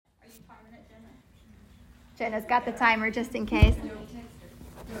Jenna's got the timer just in case.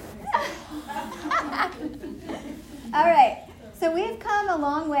 All right. So we've come a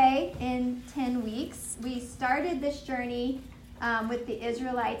long way in 10 weeks. We started this journey with the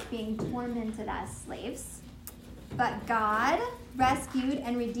Israelites being tormented as slaves. But God rescued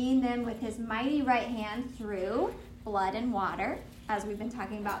and redeemed them with his mighty right hand through blood and water, as we've been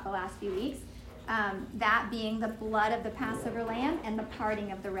talking about the last few weeks. That being the blood of the Passover lamb and the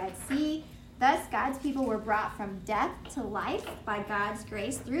parting of the Red Sea. Thus, God's people were brought from death to life by God's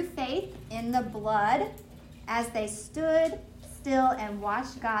grace through faith in the blood as they stood still and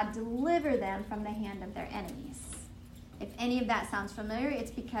watched God deliver them from the hand of their enemies. If any of that sounds familiar,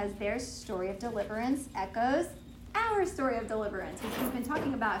 it's because their story of deliverance echoes our story of deliverance, which we've been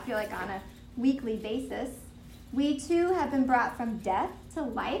talking about, I feel like, on a weekly basis. We too have been brought from death to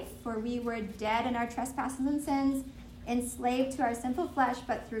life, for we were dead in our trespasses and sins, enslaved to our sinful flesh,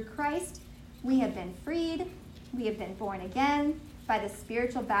 but through Christ we have been freed. We have been born again by the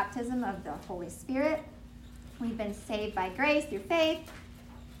spiritual baptism of the Holy Spirit. We've been saved by grace through faith.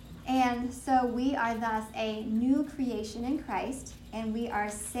 And so we are thus a new creation in Christ, and we are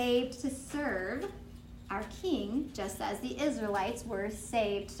saved to serve our King, just as the Israelites were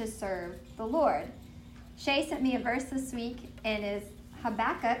saved to serve the Lord. Shay sent me a verse this week, and it is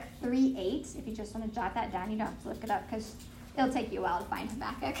Habakkuk 3:8. If you just want to jot that down, you don't have to look it up because it'll take you a while to find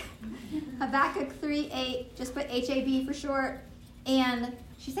Habakkuk. Habakkuk 3:8, just put HAB for short. And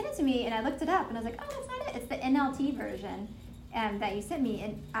she sent it to me, and I looked it up, and I was like, oh, that's not it. It's the NLT version that you sent me,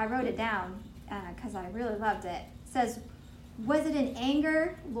 and I wrote it down because I really loved it. It says, was it in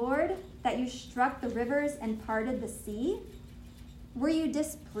anger, Lord, that you struck the rivers and parted the sea? Were you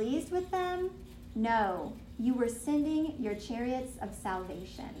displeased with them? No, you were sending your chariots of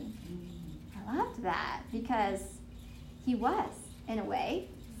salvation. I loved that because he was, in a way,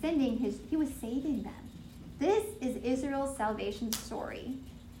 he was saving them. This is Israel's salvation story.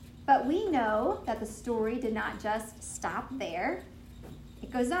 But we know that the story did not just stop there.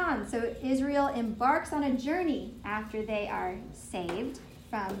 It goes on. So Israel embarks on a journey after they are saved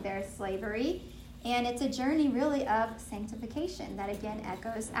from their slavery. And it's a journey really of sanctification that again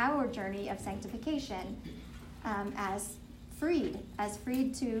echoes our journey of sanctification as freed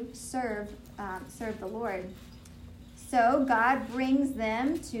to serve the Lord. So God brings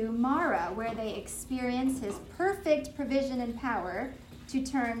them to Marah, where they experience his perfect provision and power to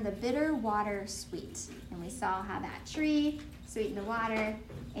turn the bitter water sweet. And we saw how that tree sweetened the water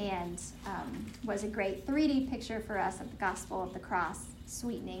and was a great 3D picture for us of the gospel of the cross,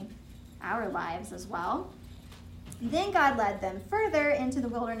 sweetening our lives as well. Then God led them further into the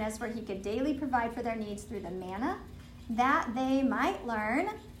wilderness where he could daily provide for their needs through the manna, that they might learn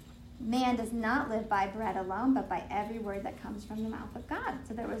man does not live by bread alone, but by every word that comes from the mouth of God.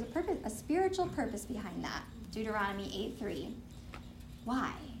 So there was a purpose, a spiritual purpose behind that. Deuteronomy 8:3.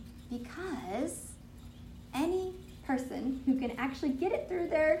 Why? Because any person who can actually get it through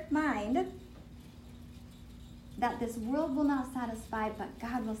their mind that this world will not satisfy, but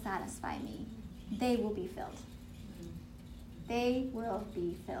God will satisfy me, they will be filled. They will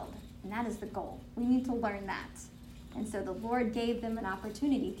be filled. And that is the goal. We need to learn that. And so the Lord gave them an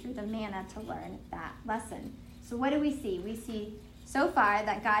opportunity through the manna to learn that lesson. So what do we see? We see so far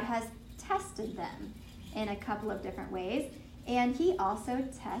that God has tested them in a couple of different ways. And he also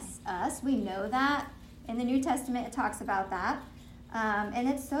tests us. We know that. In the New Testament, it talks about that. And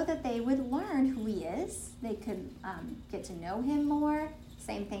it's so that they would learn who he is. They could get to know him more.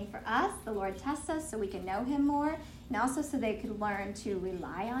 Same thing for us. The Lord tests us so we can know him more. And also so they could learn to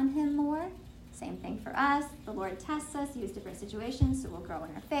rely on him more. Same thing for us. The Lord tests us, use different situations so we'll grow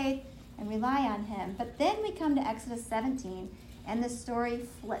in our faith and rely on him. But then we come to Exodus 17 and the story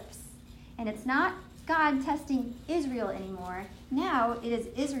flips. And it's not God testing Israel anymore. Now it is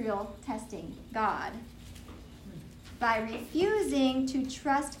Israel testing God by refusing to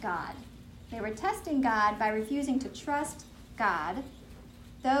trust God. They were testing God by refusing to trust God.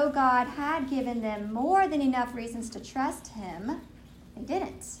 Though God had given them more than enough reasons to trust him, they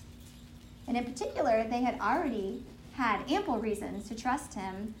didn't. And in particular, they had already had ample reasons to trust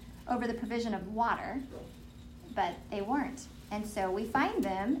him over the provision of water, but they weren't. And so we find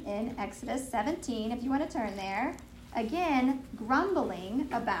them in Exodus 17, if you want to turn there, again, grumbling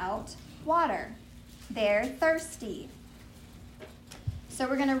about water. They're thirsty. So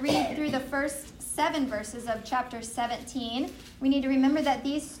we're going to read through the first 7 verses of chapter 17. We need to remember that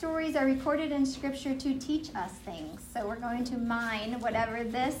these stories are recorded in Scripture to teach us things. So we're going to mine whatever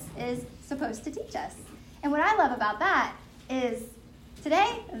this is supposed to teach us. And what I love about that is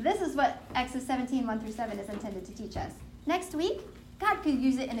today, this is what Exodus 17, 1 through 7 is intended to teach us. Next week, God could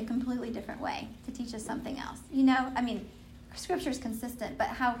use it in a completely different way to teach us something else. You know, I mean, Scripture is consistent, but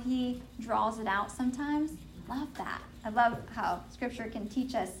how he draws it out sometimes, I love that. I love how Scripture can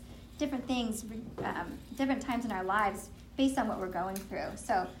teach us different things, different times in our lives based on what we're going through.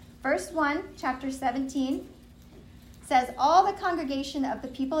 So, verse 1, chapter 17, says, all the congregation of the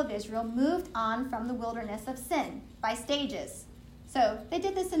people of Israel moved on from the wilderness of sin by stages. So, they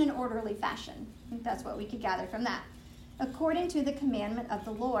did this in an orderly fashion. I think that's what we could gather from that. According to the commandment of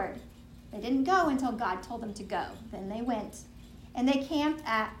the Lord. They didn't go until God told them to go. Then they went. And they camped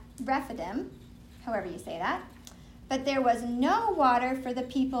at Rephidim, however you say that. But there was no water for the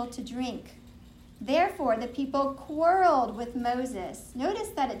people to drink. Therefore, the people quarreled with Moses. Notice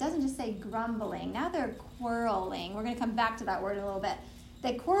that it doesn't just say grumbling. Now they're quarreling. We're going to come back to that word in a little bit.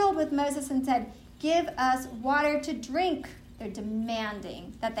 They quarreled with Moses and said, give us water to drink. They're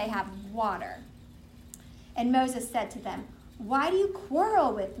demanding that they have water. And Moses said to them, why do you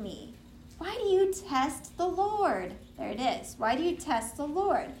quarrel with me? Why do you test the Lord? There it is. Why do you test the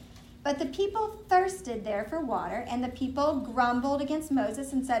Lord? But the people thirsted there for water, and the people grumbled against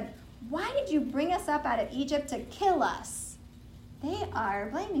Moses and said, why did you bring us up out of Egypt to kill us? They are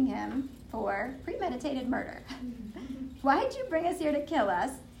blaming him for premeditated murder. Why did you bring us here to kill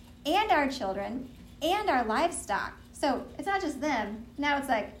us and our children and our livestock? So it's not just them. Now it's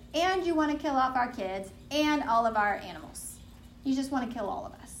like, and you want to kill off our kids and all of our animals. You just want to kill all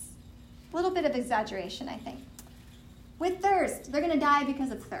of us. A little bit of exaggeration, I think. With thirst, they're going to die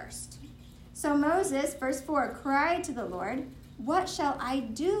because of thirst. So Moses, verse 4, cried to the Lord, what shall I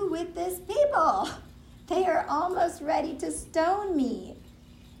do with this people? They are almost ready to stone me.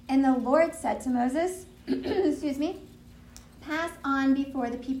 And the Lord said to Moses, pass on before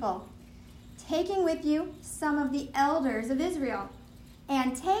the people, taking with you some of the elders of Israel,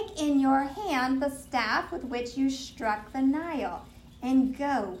 and take in your hand the staff with which you struck the Nile, and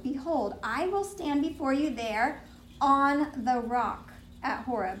go. Behold, I will stand before you there on the rock at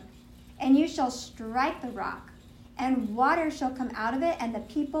Horeb, and you shall strike the rock, and water shall come out of it, and the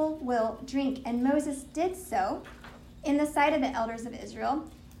people will drink. And Moses did so in the sight of the elders of Israel,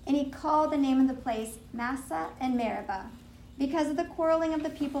 and he called the name of the place Massah and Meribah, because of the quarreling of the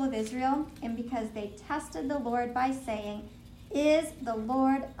people of Israel, and because they tested the Lord by saying, is the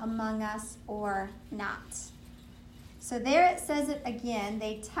Lord among us or not? So there it says it again.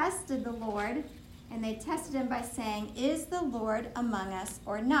 They tested the Lord, and they tested him by saying, is the Lord among us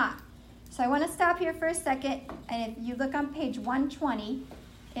or not? So I want to stop here for a second, and if you look on page 120,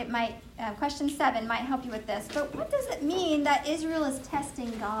 it might, question 7 might help you with this. But what does it mean that Israel is testing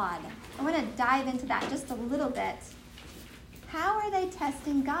God? I want to dive into that just a little bit. How are they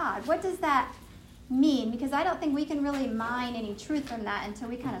testing God? What does that mean? Because I don't think we can really mine any truth from that until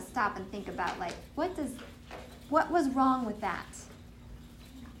we kind of stop and think about, like, what was wrong with that?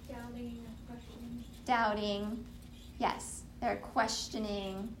 Doubting or questioning. Doubting. Yes, they're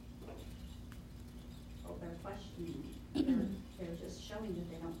questioning. Well, they're questioning. They're just showing that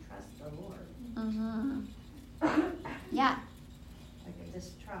they don't trust the Lord. Yeah. Like a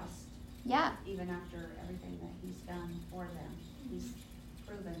distrust. Yeah. Even after everything that he's done for them. He's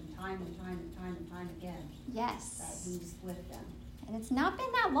proven time and time again Yes. that he's with them. And it's not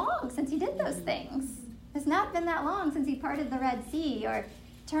been that long since he did those things. It's not been that long since he parted the Red Sea or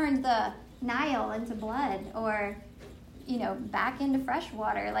turned the Nile into blood or, back into fresh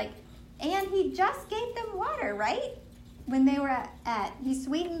water. And he just gave them water, right? When they were he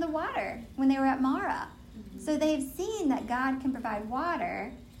sweetened the water when they were at Marah. Mm-hmm. So they've seen that God can provide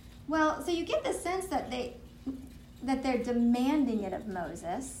water. Well, so you get the sense that they're demanding it of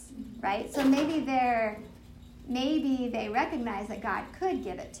Moses, right? So maybe they recognize that God could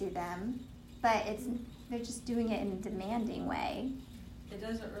give it to them, but they're just doing it in a demanding way. It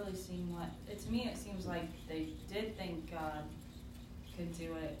doesn't really seem to me it seems like they did think God could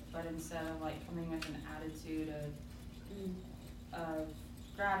do it, but instead of coming with an attitude of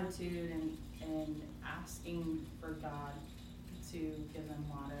gratitude and asking for God to give them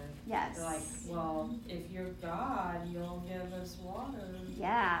water. Yes. They're like, well, if you're God, you'll give us water.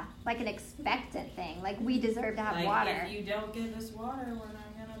 Yeah, like an expectant thing. Like we deserve to have water. If you don't give us water, we're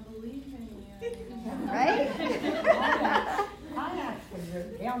not going to believe in you. Right? I actually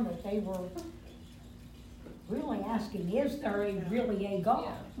wrote down that they were really asking, is there really a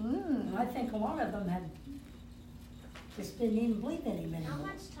God? Yeah. And I think a lot of them had just didn't even believe in him How anymore.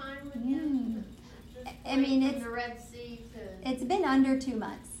 much time again? I mean, from the Red Sea to. It's been under 2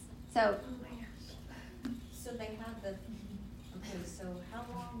 months. So Oh my gosh. So they had so how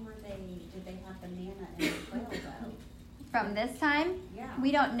long did they have the manna and the quail though? from this time, Yeah.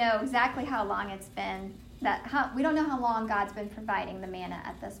 we don't know exactly how long it's been. We don't know how long God's been providing the manna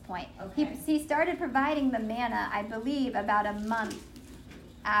at this point. Okay. He started providing the manna, I believe, about a month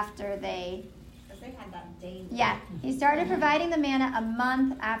after they. Because they had that daily. Yeah, he started providing the manna a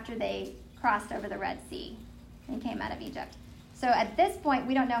month after they crossed over the Red Sea and came out of Egypt. So at this point,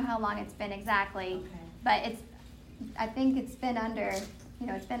 we don't know how long it's been exactly, Okay. but I think it's been under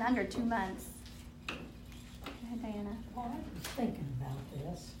 2 months. Go ahead, Diana. Well, I was thinking about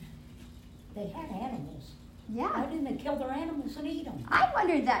this. They had animals. Why Yeah, didn't they kill their animals and eat them? I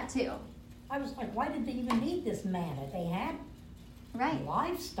wondered that too. I was like, why did they even need this manna? They had Right,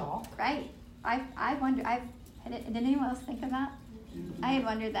 livestock. right. I wonder. Did anyone else think of that? I had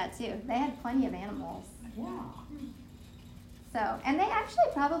wondered that too. They had plenty of animals. Yeah. So, and they actually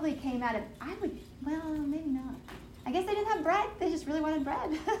probably came out of, maybe not. I guess they didn't have bread. They just really wanted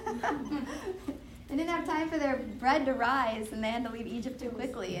bread. They didn't have time for their bread to rise, and they had to leave Egypt too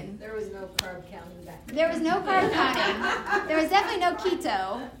quickly. And There was no carb counting back then. there was no carb counting. There was definitely no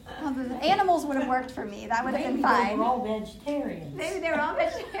keto. Well, the animals would have worked for me. That would have been Maybe they fine. were all vegetarians. Maybe they were all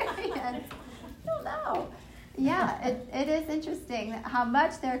vegetarians. I don't know. Yeah, it is interesting how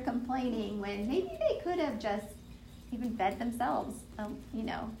much they're complaining when maybe they could have just even fed themselves,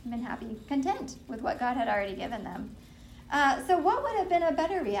 been happy, content with what God had already given them. So what would have been a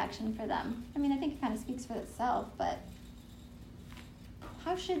better reaction for them? I mean, I think it kind of speaks for itself, but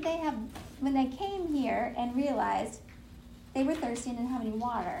how should they have, when they came here and realized they were thirsty and didn't have any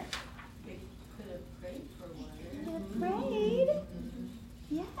water? They could have prayed for They water. could have prayed.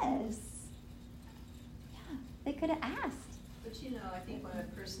 Yes. Yeah, they could have asked. But I think when a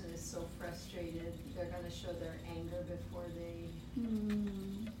person is so frustrated, they're going to show their anger before they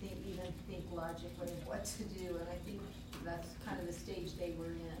even think logically of what to do. And I think that's kind of the stage they were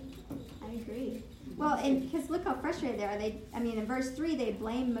in. I agree. Well, and because look how frustrated they are. In verse 3, they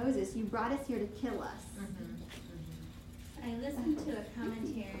blame Moses. You brought us here to kill us. I listened to a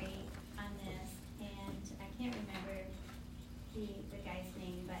commentary on this, and I can't remember the guy's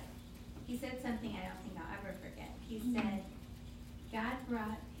name, but he said something I don't think I'll ever forget. He said, God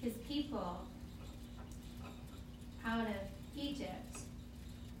brought his people out of Egypt,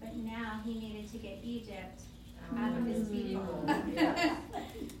 but now he needed to get Egypt out of his people. Yeah.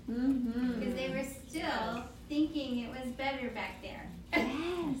 Because they were still thinking it was better back there. Yes.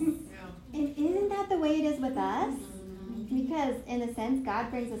 And isn't that the way it is with us? Because in a sense, God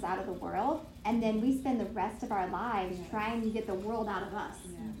brings us out of the world, and then we spend the rest of our lives trying to get the world out of us.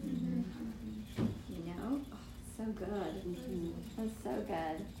 So good. That's so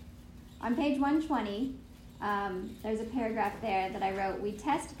good. On page 120, there's a paragraph there that I wrote. We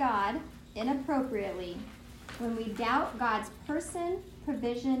test God inappropriately when we doubt God's person,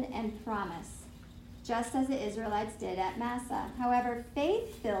 provision, and promise, just as the Israelites did at Massa. However,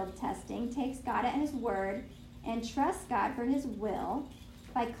 faith-filled testing takes God at his word and trusts God for his will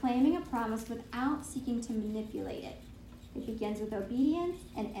by claiming a promise without seeking to manipulate it. It begins with obedience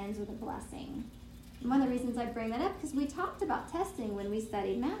and ends with a blessing. And one of the reasons I bring that up, because we talked about testing when we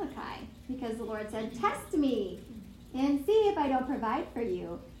studied Malachi, because the Lord said, test me and see if I don't provide for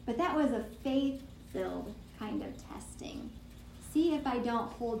you. But that was a faith-filled kind of testing. See if I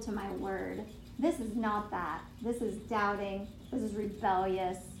don't hold to my word. This is not that. This is doubting. This is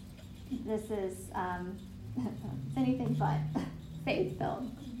rebellious. This is it's anything but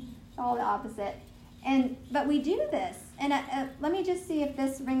faith-filled. It's all the opposite. But we do this. And let me just see if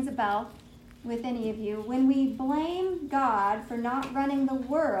this rings a bell with any of you. When we blame God for not running the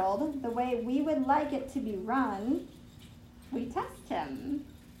world the way we would like it to be run, we test him.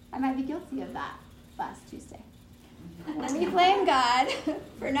 I might be guilty of that last Tuesday. When we blame God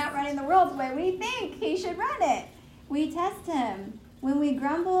for not running the world the way we think he should run it, we test him. When we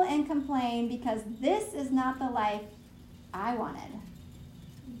grumble and complain because this is not the life I wanted,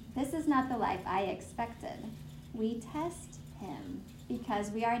 this is not the life I expected, we test him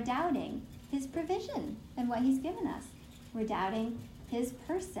because we are doubting his provision and what he's given us. We're doubting his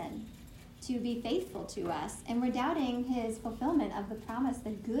person to be faithful to us, and we're doubting his fulfillment of the promise, the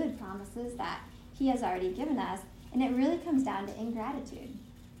good promises that he has already given us. And it really comes down to ingratitude.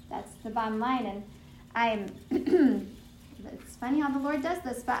 That's the bottom line. And it's funny how the Lord does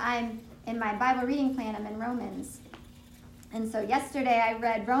this, but I'm in my Bible reading plan, I'm in Romans. And so yesterday I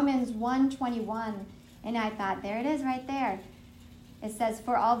read Romans 1:21, and I thought, there it is right there. It says,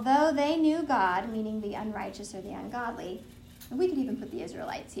 for although they knew God, meaning the unrighteous or the ungodly, and we could even put the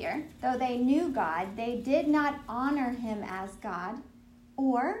Israelites here, though they knew God, they did not honor him as God,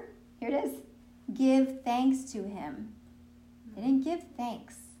 or, here it is, give thanks to him. They didn't give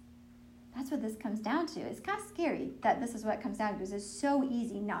thanks. That's what this comes down to. It's kind of scary that this is what it comes down to, because it's so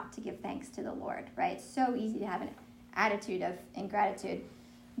easy not to give thanks to the Lord, right? It's so easy to have an attitude of ingratitude.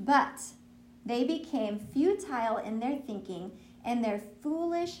 But they became futile in their thinking, and their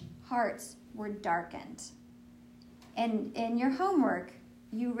foolish hearts were darkened. And in your homework,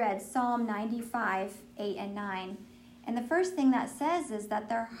 you read Psalm 95, 8 and 9. And the first thing that says is that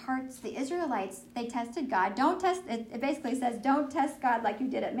their hearts, the Israelites, they tested God. It basically says, don't test God like you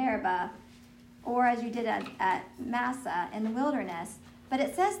did at Meribah or as you did at Massah in the wilderness. But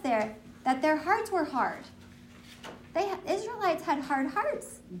it says there that their hearts were hard. Israelites had hard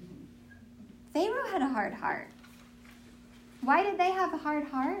hearts. Pharaoh had a hard heart. Why did they have a hard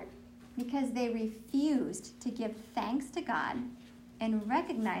heart? Because they refused to give thanks to God and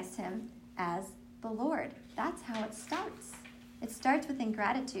recognize him as the Lord. That's how it starts. It starts with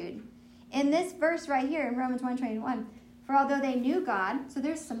ingratitude. In this verse right here in Romans 1:21, for although they knew God, so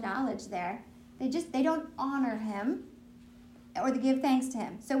there's some knowledge there, they don't honor him or they give thanks to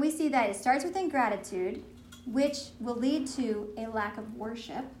him. So we see that it starts with ingratitude, which will lead to a lack of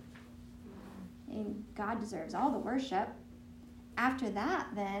worship. And God deserves all the worship. After that,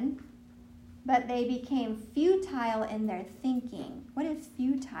 then, but they became futile in their thinking. What does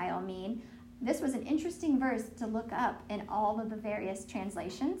futile mean? This was an interesting verse to look up in all of the various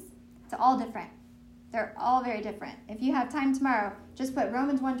translations. It's all different. They're all very different. If you have time tomorrow, just put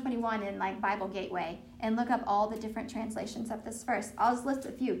Romans 1:21 in like Bible Gateway and look up all the different translations of this verse. I'll just list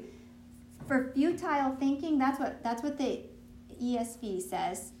a few. For futile thinking, that's what the ESV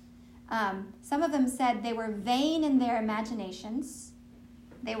says. Some of them said they were vain in their imaginations.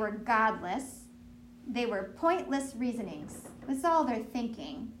 They were godless. They were pointless reasonings. That's all their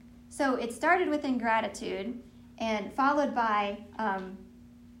thinking. So it started with ingratitude and followed by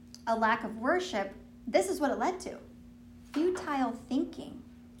a lack of worship. This is what it led to. Futile thinking.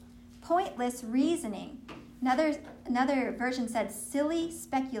 Pointless reasoning. Another version said silly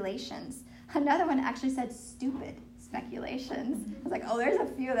speculations. Another one actually said stupid speculations. I was like, oh, there's a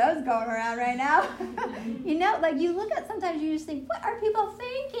few of those going around right now. Like you look at sometimes you just think, what are people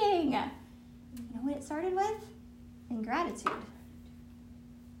thinking? You know what it started with? Ingratitude.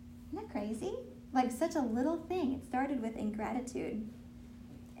 Isn't that crazy? Like such a little thing. It started with ingratitude.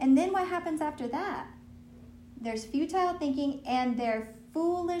 And then what happens after that? There's futile thinking, and their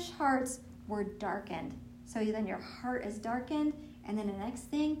foolish hearts were darkened. So then your heart is darkened, and then the next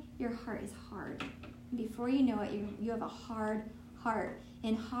thing, your heart is hard. Before you know it, you have a hard heart.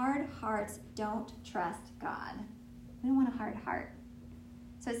 And hard hearts don't trust God. We don't want a hard heart.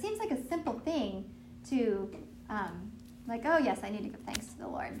 So it seems like a simple thing to, oh yes, I need to give thanks to the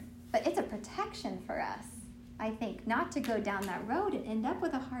Lord. But it's a protection for us, I think, not to go down that road and end up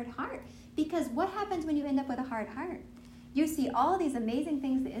with a hard heart. Because what happens when you end up with a hard heart? You see all these amazing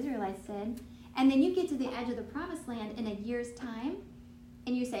things the Israelites did, and then you get to the edge of the promised land in a year's time,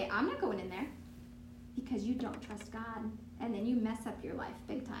 and you say, I'm not going in there, because you don't trust God. And then you mess up your life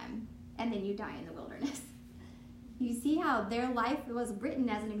big time, and then you die in the wilderness. You see how their life was written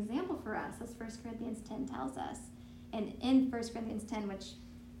as an example for us, as 1 Corinthians 10 tells us. And in 1 Corinthians 10, which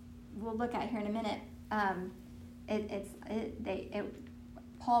we'll look at here in a minute,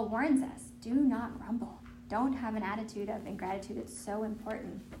 Paul warns us, do not grumble. Don't have an attitude of ingratitude. It's so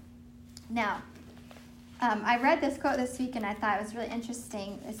important. Now, I read this quote this week and I thought it was really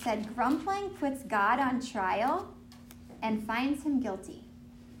interesting. It said, grumbling puts God on trial and finds him guilty.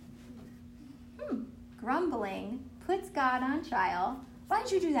 Grumbling puts God on trial. Why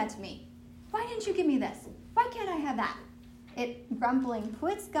did you do that to me? Why didn't you give me this? Why can't I have that? Grumbling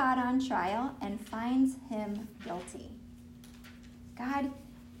puts God on trial and finds him guilty. God,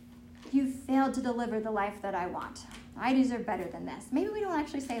 you failed to deliver the life that I want. I deserve better than this. Maybe we don't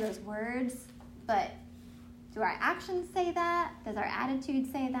actually say those words, but do our actions say that? Does our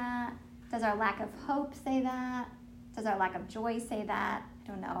attitude say that? Does our lack of hope say that? Does our lack of joy say that? I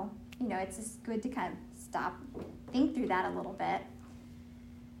don't know. It's just good to kind of stop, think through that a little bit.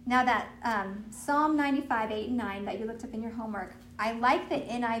 Now that Psalm 95, 8 and 9 that you looked up in your homework, I like the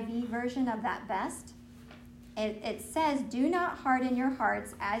NIV version of that best. It says, do not harden your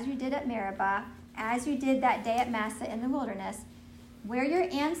hearts as you did at Meribah, as you did that day at Massah in the wilderness, where your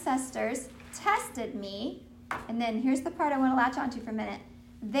ancestors tested me. And then here's the part I want to latch onto for a minute.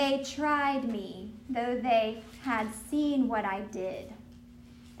 They tried me, though they had seen what I did.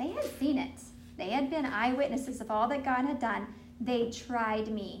 They had seen it. They had been eyewitnesses of all that God had done. They tried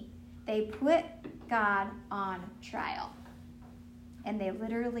me. They put God on trial. And they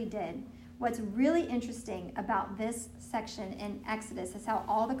literally did. What's really interesting about this section in Exodus is how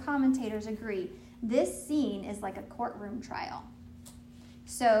all the commentators agree this scene is like a courtroom trial.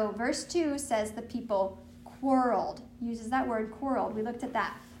 So verse 2 says the people quarreled. Uses that word, quarreled. We looked at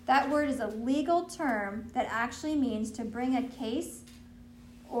that. That word is a legal term that actually means to bring a case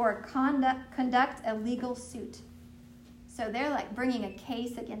or conduct a legal suit. So they're like bringing a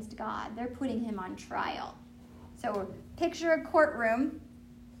case against God. They're putting him on trial. So picture a courtroom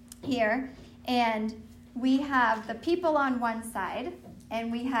here, and we have the people on one side, and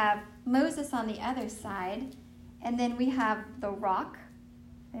we have Moses on the other side, and then we have the rock,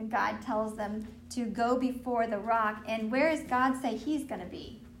 and God tells them to go before the rock. And where does God say he's going to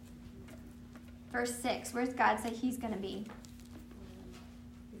be? Verse 6, where does God say he's going to be?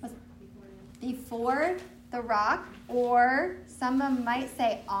 Before the rock, or some of them might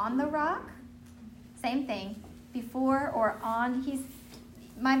say on the rock. Same thing. Before or on.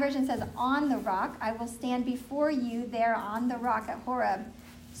 My version says on the rock. I will stand before you there on the rock at Horeb.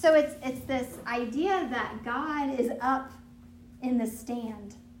 So it's this idea that God is up in the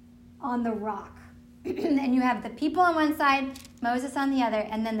stand on the rock. And you have the people on one side, Moses on the other,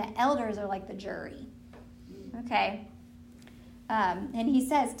 and then the elders are like the jury. Okay? And he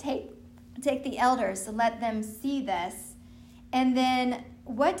says, take the elders to let them see this. And then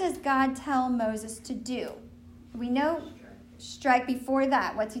what does God tell Moses to do? We know strike before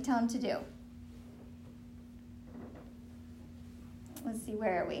that. What's he tell him to do? Let's see,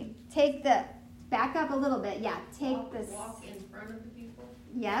 where are we? Back up a little bit. Yeah, take this. Walk in front of the people.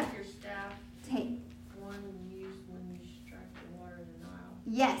 Yep. Take your staff. Take. One used when you strike the water of the Nile.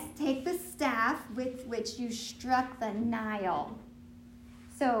 Yes, take the staff with which you struck the Nile.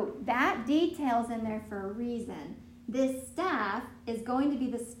 So that detail's in there for a reason. This staff is going to be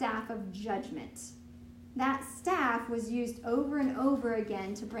the staff of judgment. That staff was used over and over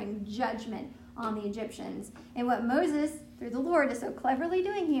again to bring judgment on the Egyptians. And what Moses, through the Lord, is so cleverly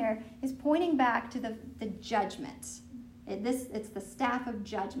doing here is pointing back to the judgment. It's the staff of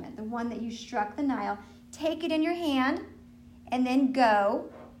judgment, the one that you struck the Nile. Take it in your hand and then go.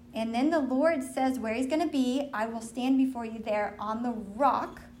 And then the Lord says where he's going to be. I will stand before you there on the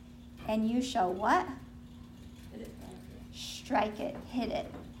rock, and you shall what? Hit it. Strike it, hit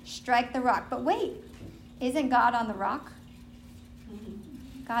it. Strike the rock. But wait, isn't God on the rock?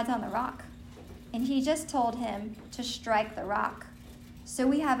 God's on the rock. And he just told him to strike the rock. So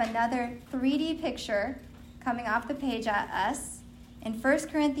we have another 3D picture coming off the page at us. And 1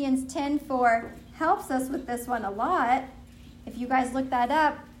 Corinthians 10:4 helps us with this one a lot. If you guys look that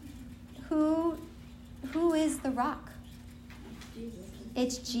up, who is the rock? Jesus.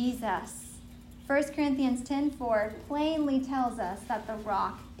 It's Jesus. 1 Corinthians 10:4 plainly tells us that the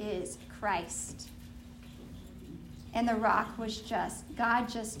rock is Christ. And the rock was God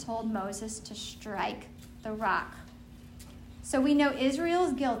just told Moses to strike the rock. So we know Israel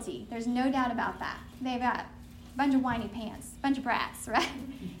is guilty. There's no doubt about that. They've got a bunch of whiny pants, a bunch of brats, right?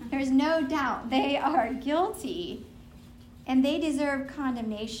 There's no doubt. They are guilty. And they deserve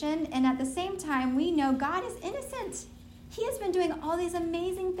condemnation. And at the same time, we know God is innocent. He has been doing all these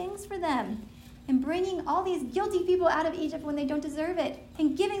amazing things for them and bringing all these guilty people out of Egypt when they don't deserve it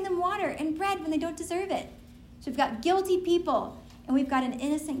and giving them water and bread when they don't deserve it. So we've got guilty people and we've got an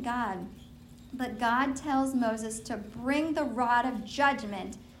innocent God. But God tells Moses to bring the rod of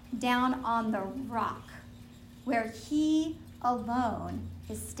judgment down on the rock where he alone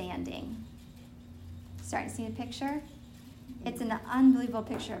is standing. Starting to see the picture? It's an unbelievable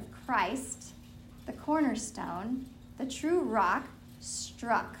picture of Christ, the cornerstone, the true rock,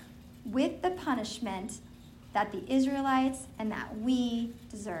 struck with the punishment that the Israelites and that we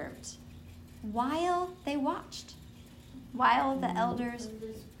deserved while they watched, while the elders So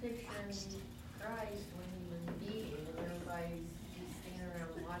this picture in Christ when he was beaten and everybody's just standing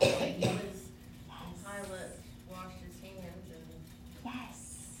around watching. He was, and Pilate washed his hands and.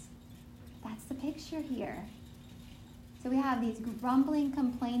 Yes, that's the picture here. So we have these grumbling,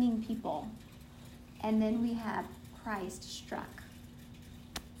 complaining people, and then we have Christ struck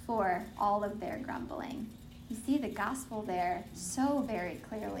for all of their grumbling. You see the gospel there so very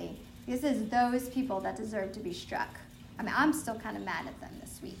clearly. This is those people that deserve to be struck. I mean, I'm still kind of mad at them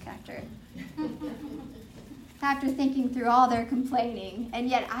this week after thinking through all their complaining, and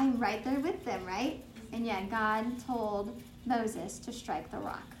yet I'm right there with them, right? And yet God told Moses to strike the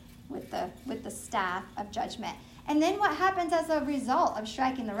rock with the staff of judgment. And then what happens as a result of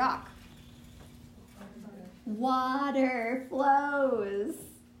striking the rock? Water flows.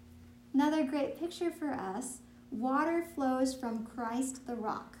 Another great picture for us. Water flows from Christ the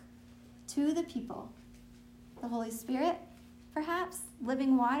rock to the people. The Holy Spirit, perhaps,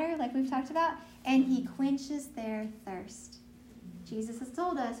 living water like we've talked about, and he quenches their thirst. Jesus has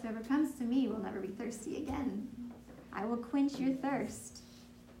told us, whoever comes to me will never be thirsty again. I will quench your thirst.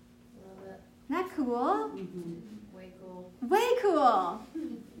 that cool? Way cool. Way cool.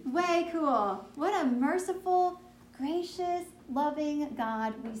 Way cool. What a merciful, gracious, loving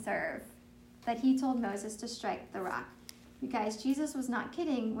God we serve, that he told Moses to strike the rock. You guys, Jesus was not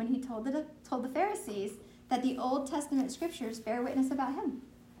kidding when he told the Pharisees that the Old Testament scriptures bear witness about him.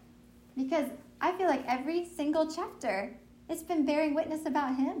 Because I feel like every single chapter, it's been bearing witness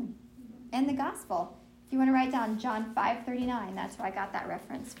about him and the gospel. If you want to write down John 5:39, that's where I got that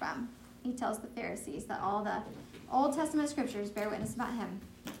reference from. He tells the Pharisees that all the Old Testament scriptures bear witness about him.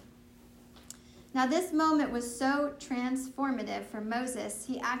 Now, this moment was so transformative for Moses,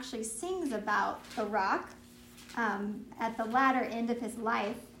 he actually sings about the rock at the latter end of his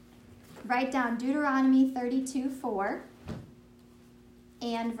life. Write down Deuteronomy 32:4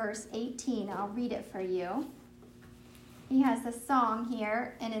 and verse 18. I'll read it for you. He has the song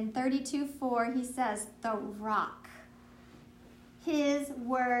here, and in 32:4 he says, the rock. His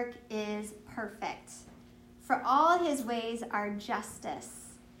work is perfect, for all his ways are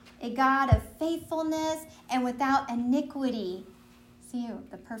justice, a God of faithfulness and without iniquity. See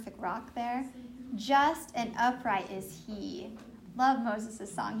the perfect rock there? Just and upright is he. Love Moses'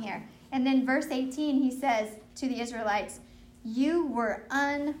 song here. And then verse 18, he says to the Israelites, you were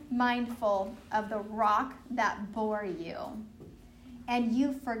unmindful of the rock that bore you, and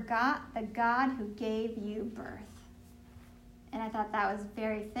you forgot the God who gave you birth. And I thought that was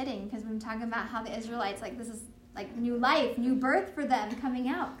very fitting, because we've been talking about how the Israelites, this is like new life, new birth for them coming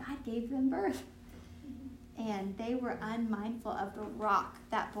out. God gave them birth. And they were unmindful of the rock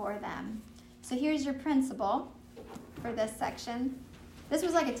that bore them. So here's your principle for this section. This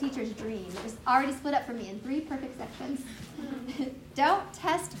was like a teacher's dream. It was already split up for me in 3 perfect sections. Don't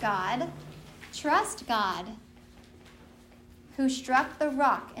test God. Trust God, who struck the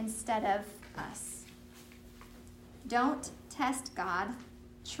rock instead of us. Don't test God.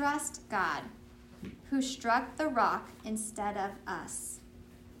 Trust God, who struck the rock instead of us.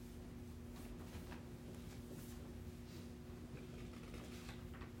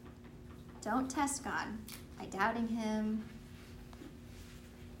 Don't test God by doubting him,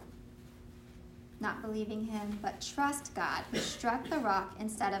 not believing him, but trust God, who struck the rock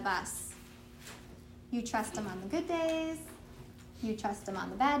instead of us. You trust him on the good days. You trust him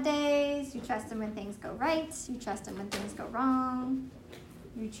on the bad days. You trust him when things go right. You trust him when things go wrong.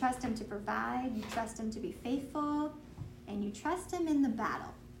 You trust him to provide. You trust him to be faithful. And you trust him in the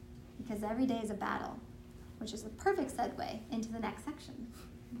battle, because every day is a battle, which is the perfect segue into the next section.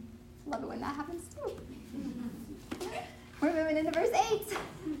 Love it when that happens too. We're moving into verse 8.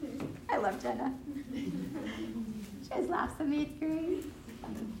 I love Jenna. She always laughs at me. It's great.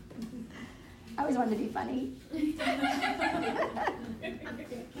 I always wanted to be funny.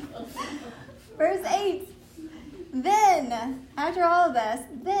 Verse 8. Then, after all of this,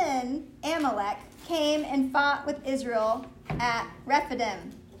 then Amalek came and fought with Israel at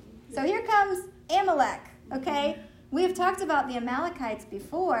Rephidim. So here comes Amalek, okay? We have talked about the Amalekites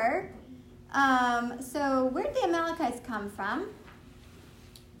before. So where did the Amalekites come from?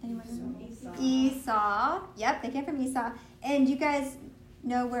 Anyone? Esau. Yep, they came from Esau. And you guys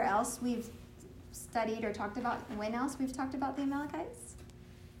know where else we've studied or talked about, when else we've talked about the Amalekites?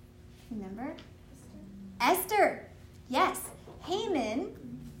 Remember? Esther. Yes. Haman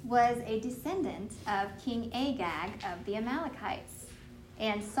was a descendant of King Agag of the Amalekites.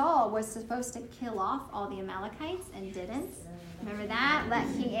 And Saul was supposed to kill off all the Amalekites and didn't. Remember that? Let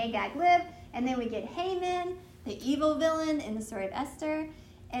King Agag live. And then we get Haman, the evil villain in the story of Esther.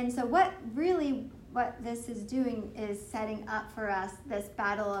 And so what this is doing is setting up for us this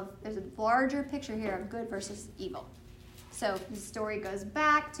battle of, there's a larger picture here of good versus evil. So the story goes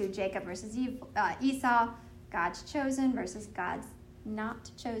back to Jacob versus Esau, God's chosen versus God's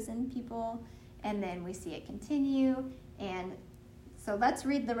not chosen people. And then we see it continue. And so let's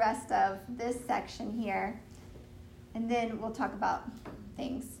read the rest of this section here, and then we'll talk about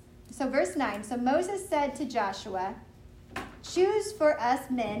things. So verse 9, so Moses said to Joshua, choose for us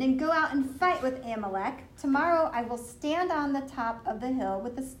men and go out and fight with Amalek. Tomorrow I will stand on the top of the hill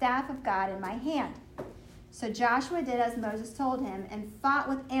with the staff of God in my hand. So Joshua did as Moses told him and fought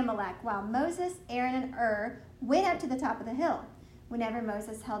with Amalek, while Moses, Aaron, and Hur went up to the top of the hill. Whenever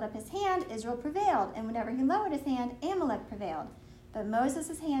Moses held up his hand, Israel prevailed, and whenever he lowered his hand, Amalek prevailed. But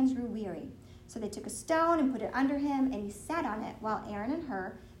Moses' hands grew weary. So they took a stone and put it under him, and he sat on it, while Aaron and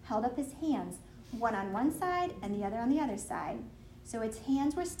Hur held up his hands, one on one side and the other on the other side. So its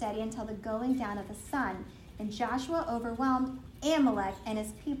hands were steady until the going down of the sun, and Joshua overwhelmed Amalek and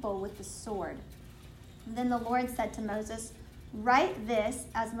his people with the sword. And then the Lord said to Moses, write this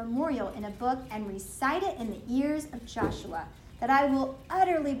as a memorial in a book and recite it in the ears of Joshua, that I will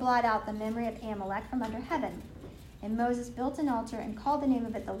utterly blot out the memory of Amalek from under heaven. And Moses built an altar and called the name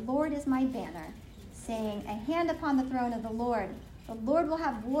of it, The Lord is my banner, saying, a hand upon the throne of the Lord. The Lord will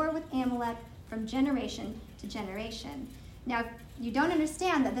have war with Amalek from generation to generation. Now, you don't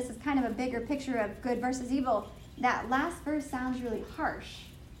understand that this is kind of a bigger picture of good versus evil. That last verse sounds really harsh.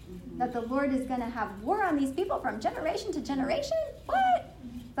 That the Lord is going to have war on these people from generation to generation? What?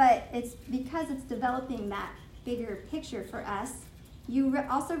 But it's because it's developing that bigger picture for us. You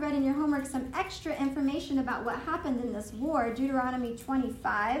also read in your homework some extra information about what happened in this war. Deuteronomy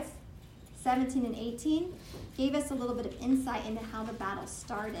 25, 17 and 18 gave us a little bit of insight into how the battle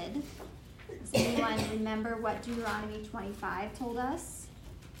started. Does anyone remember what Deuteronomy 25 told us?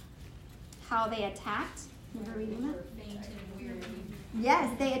 How they attacked? Remember reading that? Faint and weary.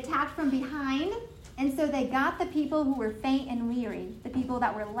 Yes, they attacked from behind, and so they got the people who were faint and weary, the people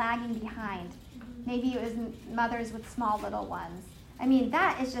that were lagging behind. Maybe it was mothers with small little ones. I mean,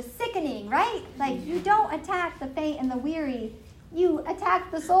 that is just sickening, right? Like, you don't attack the faint and the weary. You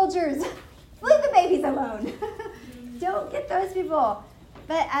attack the soldiers. Leave the babies alone. Don't get those people.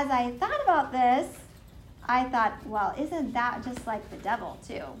 But as I thought about this, I thought, well, isn't that just like the devil,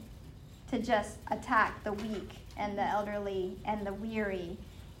 too? To just attack the weak and the elderly and the weary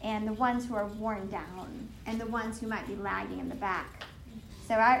and the ones who are worn down and the ones who might be lagging in the back.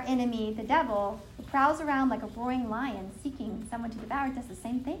 So our enemy, the devil, who prowls around like a roaring lion seeking someone to devour, does the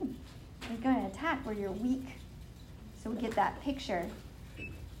same thing. He's going to attack where you're weak. So we get that picture.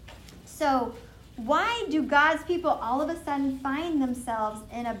 So why do God's people all of a sudden find themselves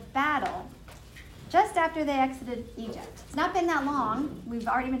in a battle just after they exited Egypt? It's not been that long. We've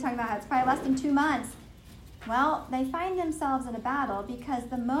already been talking about how it's probably less than 2 months. Well, they find themselves in a battle because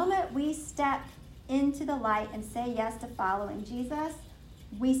the moment we step into the light and say yes to following Jesus,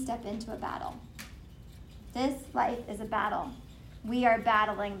 we step into a battle. This life is a battle. We are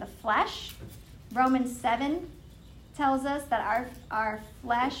battling the flesh. Romans 7 tells us that our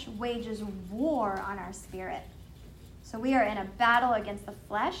flesh wages war on our spirit. So we are in a battle against the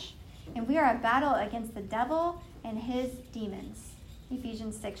flesh, and we are a battle against the devil and his demons.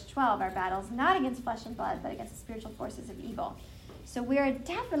 Ephesians 6:12, our battle is not against flesh and blood, but against the spiritual forces of evil. So we are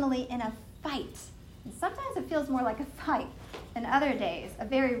definitely in a fight. And sometimes it feels more like a fight than other days, a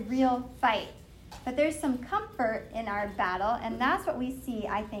very real fight. But there's some comfort in our battle, and that's what we see,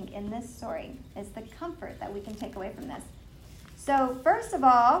 I think, in this story, is the comfort that we can take away from this. So first of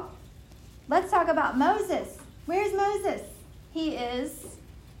all, let's talk about Moses. Where's Moses? He's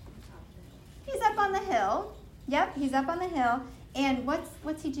up on the hill. Yep, he's up on the hill. And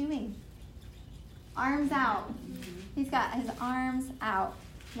what's he doing? Arms out. He's got his arms out.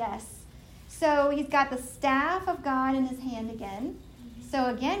 Yes. So he's got the staff of God in his hand again. So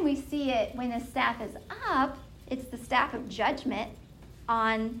again, we see it when his staff is up, it's the staff of judgment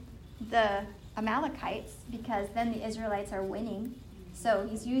on the Amalekites, because then the Israelites are winning. So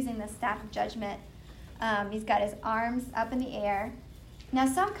he's using the staff of judgment. He's got his arms up in the air. Now,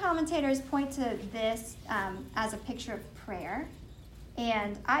 some commentators point to this as a picture of prayer.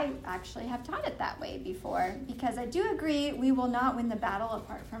 And I actually have taught it that way before, because I do agree we will not win the battle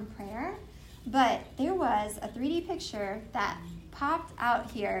apart from prayer. But there was a 3D picture that popped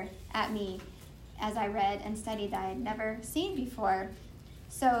out here at me as I read and studied that I had never seen before.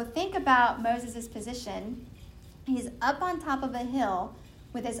 So think about Moses' position. He's up on top of a hill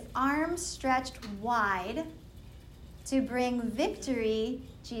with his arms stretched wide to bring victory,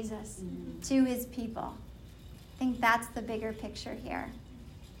 Jesus, to his people. I think that's the bigger picture here,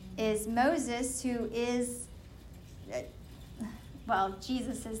 is Moses, who is, well,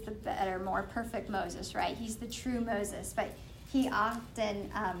 Jesus is the better, more perfect Moses, right? He's the true Moses, but he often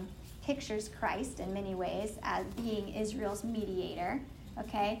pictures Christ in many ways as being Israel's mediator,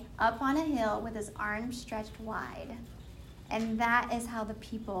 okay? Up on a hill with his arms stretched wide. And that is how the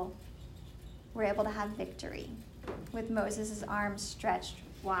people were able to have victory, with Moses' arms stretched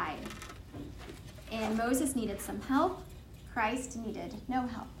wide. And Moses needed some help. Christ needed no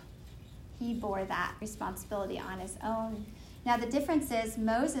help. He bore that responsibility on his own. Now, the difference is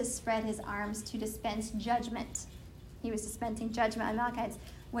Moses spread his arms to dispense judgment. He was dispensing judgment on Amalekites,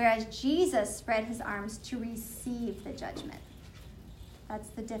 whereas Jesus spread his arms to receive the judgment. That's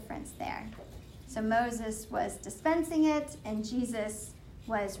the difference there. So Moses was dispensing it, and Jesus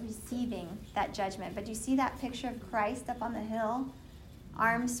was receiving that judgment. But do you see that picture of Christ up on the hill?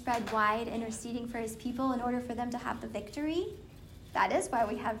 Arms spread wide, interceding for his people in order for them to have the victory. That is why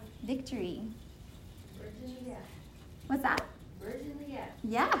we have victory. Virgin Leah. What's that? Virgin Leah.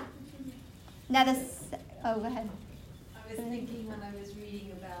 Yeah. Now this, oh, go ahead. I was thinking when I was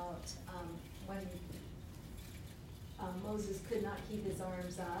reading about when Moses could not keep his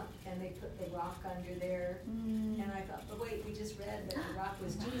arms up, and they put the rock under there. And I thought, but wait, we just read that the rock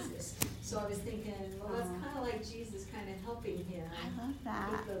was Jesus. So I was thinking, well, that's kind of like Jesus kind of helping him I love that.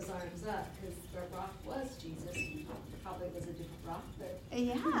 keep those arms up, because the rock was Jesus. Probably was a different rock, but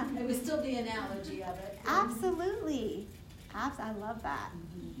Yeah. it was still the analogy of it. Absolutely. I love that.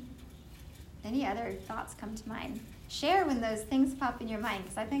 Any other thoughts come to mind? Share when those things pop in your mind,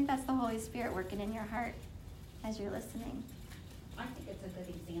 because I think that's the Holy Spirit working in your heart as you're listening. I think it's a good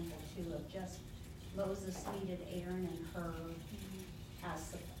example too of just Moses needed Aaron and Hur as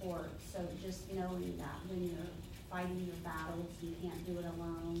support. So just knowing that when you're fighting your battles, you can't do it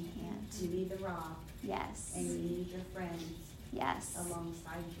alone. Can't. You need the rock, Yes. and you need your friends Yes.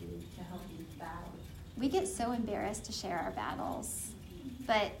 alongside you to help you battle. We get so embarrassed to share our battles,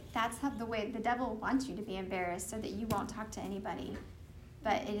 but that's how the way the devil wants you to be embarrassed, so that you won't talk to anybody.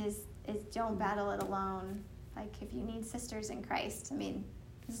 But it's don't battle it alone. Like, if you need sisters in Christ, I mean,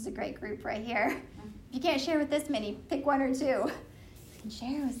 this is a great group right here. If you can't share with this many, pick one or two. You can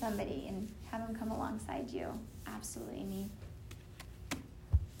share with somebody and have them come alongside you. Absolutely, Amy.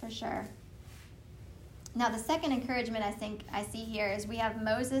 For sure. Now, the second encouragement I think I see here is we have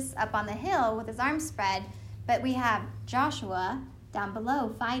Moses up on the hill with his arms spread, but we have Joshua down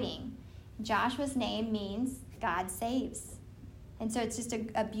below fighting. Joshua's name means God saves. And so it's just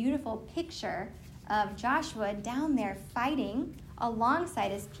a beautiful picture of Joshua down there fighting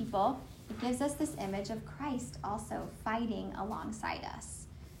alongside his people. It gives us this image of Christ also fighting alongside us.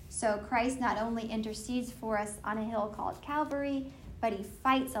 So Christ not only intercedes for us on a hill called Calvary, but he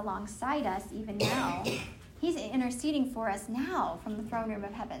fights alongside us even now. He's interceding for us now from the throne room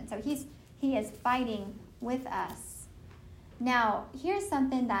of heaven. So he is fighting with us. Now, here's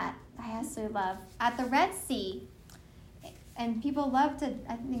something that I absolutely love. At the Red Sea, and people love to,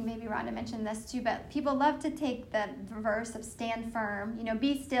 I think maybe Rhonda mentioned this too, but people love to take the verse of stand firm,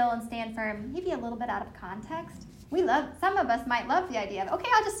 be still and stand firm, maybe a little bit out of context. Some of us might love the idea of,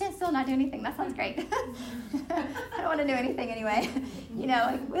 okay, I'll just stand still and not do anything. That sounds great. I don't want to do anything anyway.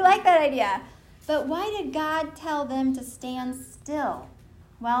 We like that idea. But why did God tell them to stand still?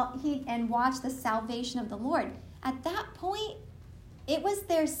 Well, and watch the salvation of the Lord. At that point, it was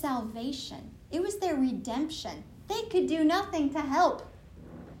their salvation. It was their redemption. They could do nothing to help.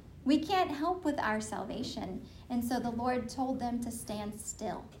 We can't help with our salvation. And so the Lord told them to stand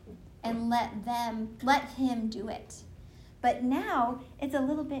still and let him do it. But now it's a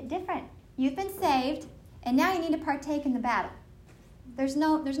little bit different. You've been saved, and now you need to partake in the battle. There's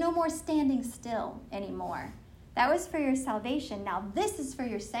no more standing still anymore. That was for your salvation. Now this is for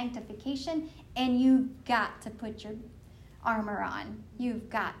your sanctification, and you've got to put your armor on. You've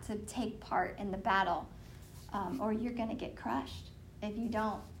got to take part in the battle, or you're going to get crushed if you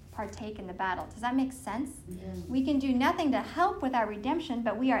don't partake in the battle. Does that make sense? Yeah. We can do nothing to help with our redemption,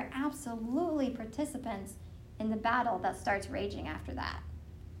 but we are absolutely participants in the battle that starts raging after that.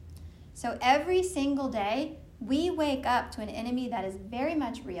 So every single day, we wake up to an enemy that is very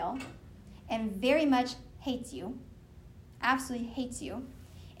much real and very much hates you, absolutely hates you,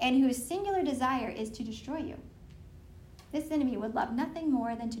 and whose singular desire is to destroy you. This enemy would love nothing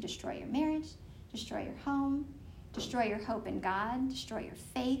more than to destroy your marriage, destroy your home, destroy your hope in God, destroy your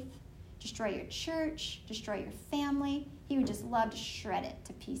faith, destroy your church, destroy your family. He would just love to shred it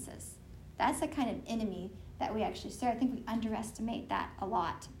to pieces. That's the kind of enemy that we actually serve. I think we underestimate that a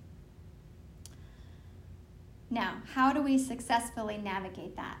lot. Now, how do we successfully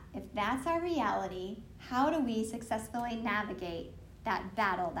navigate that? If that's our reality, how do we successfully navigate that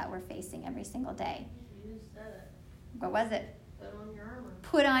battle that we're facing every single day? You just said it. What was it? Put on your armor.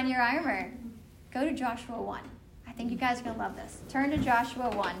 Put on your armor. Go to Joshua 1. I think you guys are going to love this. Turn to Joshua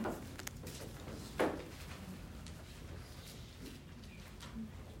 1.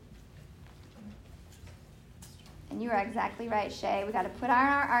 And you are exactly right, Shay. We got to put on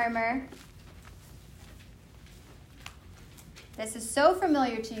our armor. This is so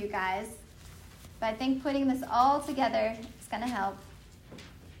familiar to you guys, but I think putting this all together is going to help.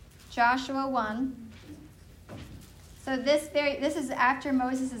 Joshua 1. So this is after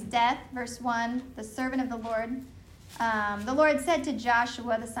Moses' death, verse 1, the servant of the Lord. The Lord said to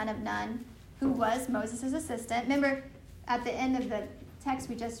Joshua, the son of Nun, who was Moses' assistant. Remember, at the end of the text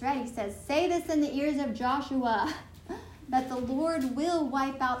we just read, he says, say this in the ears of Joshua, that the Lord will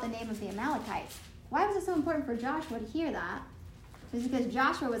wipe out the name of the Amalekites. Why was it so important for Joshua to hear that? It was because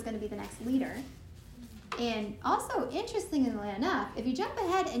Joshua was going to be the next leader. And also, interestingly enough, if you jump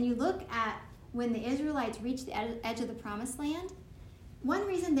ahead and you look at when the Israelites reached the edge of the Promised Land, one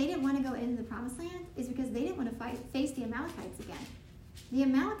reason they didn't want to go into the Promised Land is because they didn't want to face the Amalekites again. The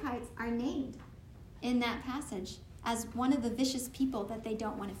Amalekites are named in that passage. as one of the vicious people that they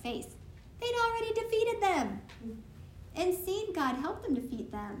don't want to face. They'd already defeated them and seen God help them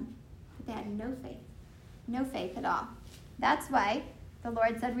defeat them. But they had no faith. No faith at all. That's why the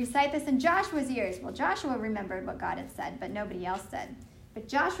Lord said, recite this in Joshua's ears. Well, Joshua remembered what God had said, but nobody else did. But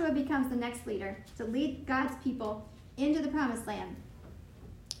Joshua becomes the next leader to lead God's people into the promised land.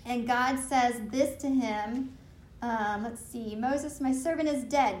 And God says this to him. Moses, my servant, is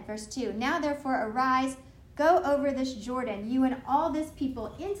dead. Verse 2. Now, therefore, arise, go over this Jordan, you and all this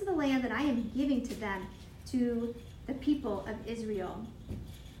people, into the land that I am giving to them, to the people of Israel.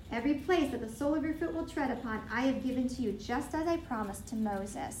 Every place that the sole of your foot will tread upon, I have given to you, just as I promised to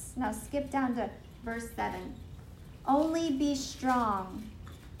Moses. Now skip down to verse 7. Only be strong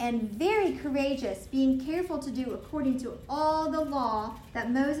and very courageous, being careful to do according to all the law that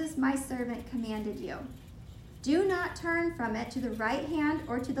Moses, my servant, commanded you. Do not turn from it to the right hand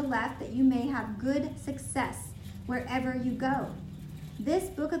or to the left, that you may have good success wherever you go. This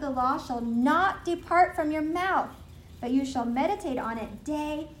book of the law shall not depart from your mouth, but you shall meditate on it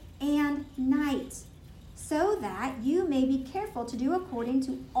day and night, so that you may be careful to do according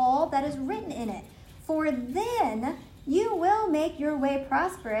to all that is written in it. For then you will make your way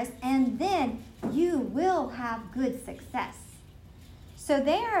prosperous, and then you will have good success. So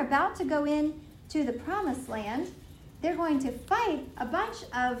they are about to go into the promised land. They're going to fight a bunch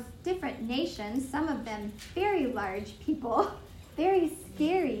of different nations, some of them very large people, very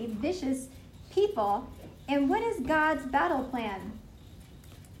scary, vicious people. And what is God's battle plan?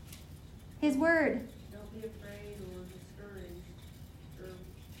 His word. Don't be afraid or discouraged.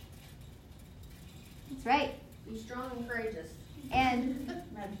 That's right. Be strong and courageous. And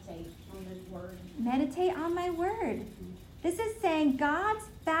Meditate on the word. meditate on my word. This is saying God's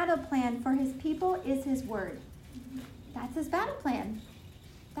battle plan for his people is his word. That's his battle plan.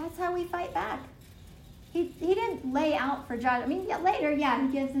 That's how we fight back. He didn't lay out for Joshua. Later,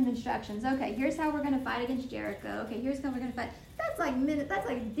 he gives them instructions. Okay, here's how we're going to fight against Jericho. Okay, here's how we're going to fight. That's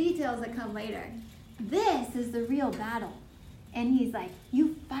like details that come later. This is the real battle. And he's like,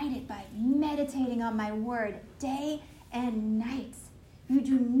 you fight it by meditating on my word day and night. You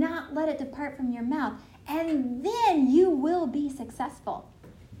do not let it depart from your mouth, and then you will be successful.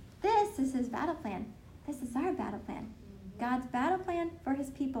 This is his battle plan. This is our battle plan. God's battle plan for his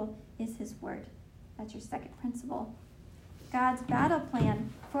people is his word. That's your second principle. God's battle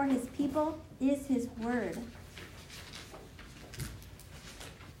plan for his people is his word.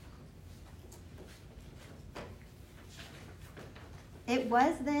 It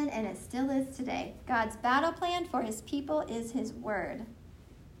was then and it still is today. God's battle plan for his people is his word.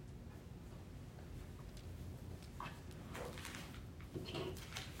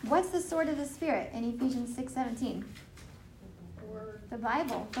 What's the sword of the Spirit in Ephesians 6:17? The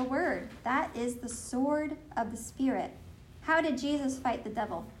Bible, the word. That is the sword of the Spirit. How did Jesus fight the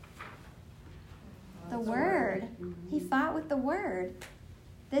devil? The word. He fought with the word.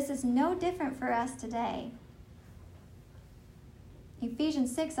 This is no different for us today.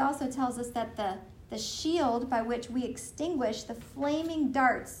 Ephesians 6 also tells us that the shield by which we extinguish the flaming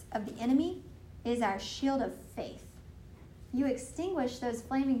darts of the enemy is our shield of faith. You extinguish those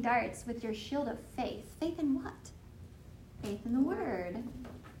flaming darts with your shield of faith. Faith in what? Faith in the word.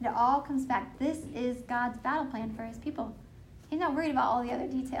 It all comes back. This is God's battle plan for his people. He's not worried about all the other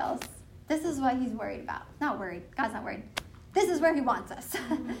details. This is what he's worried about. Not worried. God's not worried. This is where he wants us.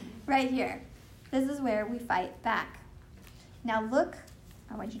 Right here. This is where we fight back. Now look,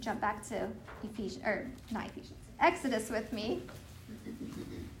 I want you to jump back to Exodus with me.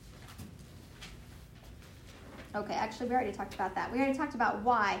 Okay, actually we already talked about that. We already talked about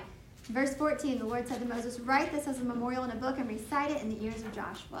why. Verse 14, the Lord said to Moses, write this as a memorial in a book and recite it in the ears of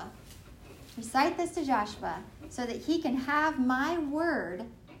Joshua. Recite this to Joshua so that he can have my word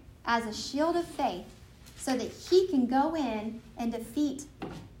as a shield of faith, so that he can go in and defeat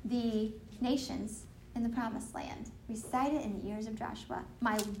the nations in the promised land. Recite it in the ears of Joshua.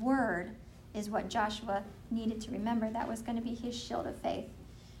 My word is what Joshua needed to remember. That was going to be his shield of faith.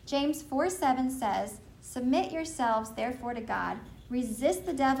 James 4:7 says, submit yourselves therefore to God. Resist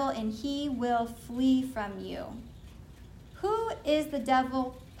the devil and he will flee from you. Who is the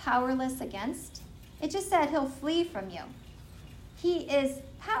devil powerless against? It just said he'll flee from you. He is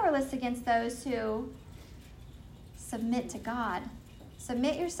powerless against those who submit to God.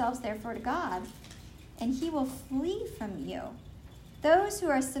 Submit yourselves therefore to God, and he will flee from you. Those who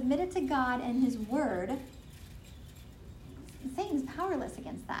are submitted to God and his word, Satan's powerless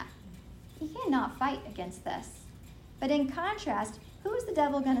against that. He cannot fight against this. But in contrast, who is the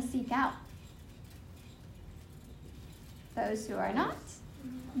devil going to seek out? Those who are not,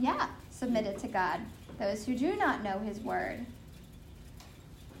 submitted to God. those who do not know his word,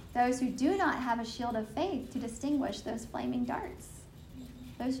 those who do not have a shield of faith to distinguish those flaming darts,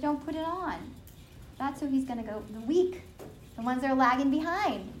 those who don't put it on. That's who he's going to go, the weak, the ones that are lagging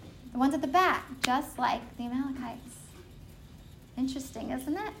behind, the ones at the back, just like the Amalekites. Interesting,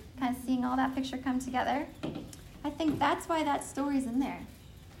 isn't it? Kind of seeing all that picture come together. I think that's why that story's in there.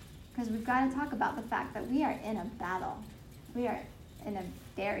 Because we've got to talk about the fact that we are in a battle. We are in a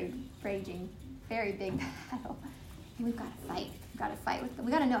very raging, very big battle. And we've got to fight.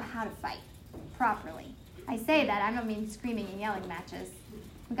 We've got to know how to fight properly. I say that, I don't mean screaming and yelling matches.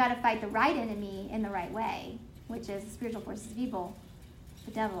 We've got to fight the right enemy in the right way, which is the spiritual forces of evil,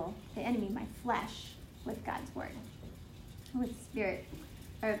 the devil, the enemy, my flesh, with God's word, with spirit,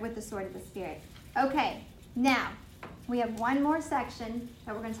 or with the sword of the Spirit. Okay, now we have one more section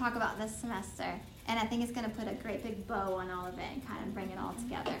that we're going to talk about this semester, and I think it's going to put a great big bow on all of it and kind of bring it all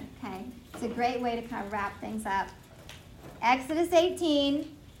together. Okay, it's a great way to kind of wrap things up. Exodus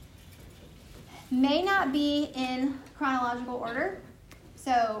 18 may not be in chronological order.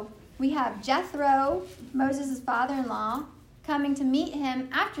 So we have Jethro, Moses' father-in-law, coming to meet him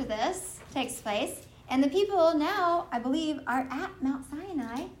after this takes place. And the people now, I believe, are at Mount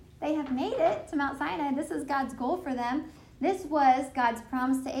Sinai. They have made it to Mount Sinai. This is God's goal for them. This was God's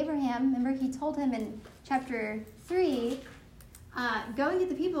promise to Abraham. Remember, he told him in chapter 3, go and get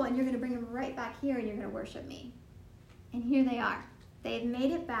the people, and you're going to bring them right back here, and you're going to worship me. And here they are. They've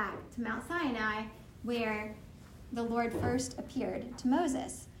made it back to Mount Sinai, where the Lord first appeared to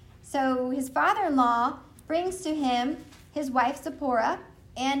Moses. So his father-in-law brings to him his wife Zipporah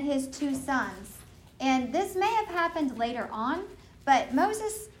and his 2 sons. And this may have happened later on, but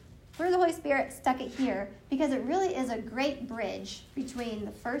Moses, through the Holy Spirit, stuck it here because it really is a great bridge between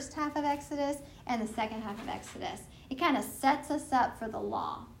the first half of Exodus and the second half of Exodus. It kind of sets us up for the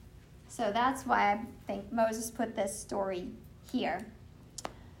law. So that's why I think Moses put this story here.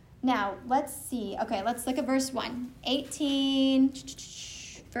 Now, let's see. Okay, let's look at verse 1. 18,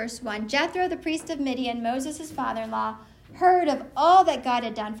 verse 1. Jethro, the priest of Midian, Moses' father-in-law, heard of all that God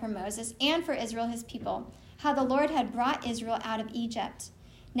had done for Moses and for Israel, his people, how the Lord had brought Israel out of Egypt.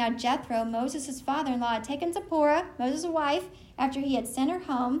 Now Jethro, Moses' father-in-law, had taken Zipporah, Moses' wife, after he had sent her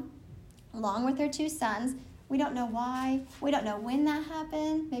home, along with her 2 sons. We don't know why. We don't know when that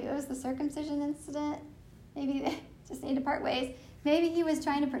happened. Maybe it was the circumcision incident. Maybe they just need to part ways. Maybe he was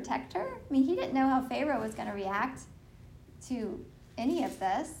trying to protect her. I mean, he didn't know how Pharaoh was going to react to any of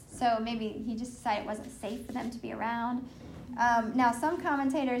this. So maybe he just decided it wasn't safe for them to be around. Now, some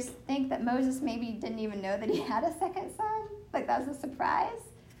commentators think that Moses maybe didn't even know that he had a second son. Like, that was a surprise.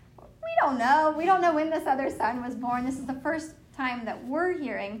 We don't know. We don't know when this other son was born. This is the first time that we're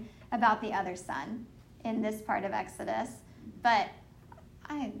hearing about the other son in this part of Exodus. But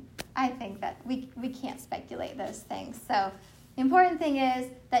I think that we can't speculate those things. So the important thing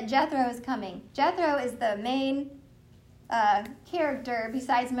is that Jethro is coming. Jethro is the main character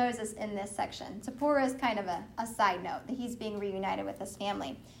besides Moses in this section. Zipporah is kind of a side note that he's being reunited with his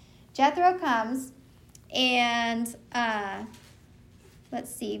family. Jethro comes, and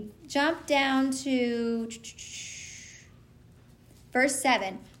let's see, jump down to verse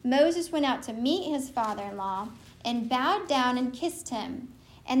 7. Moses went out to meet his father-in-law and bowed down and kissed him.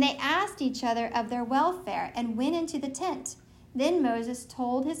 And they asked each other of their welfare and went into the tent. Then Moses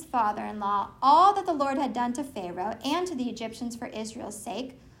told his father-in-law all that the Lord had done to Pharaoh and to the Egyptians for Israel's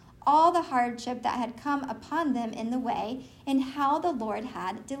sake, all the hardship that had come upon them in the way, and how the Lord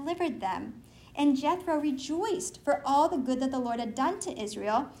had delivered them. And Jethro rejoiced for all the good that the Lord had done to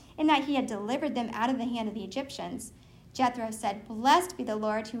Israel, and that he had delivered them out of the hand of the Egyptians. Jethro said, "Blessed be the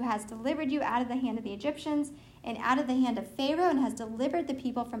Lord who has delivered you out of the hand of the Egyptians, and out of the hand of Pharaoh, and has delivered the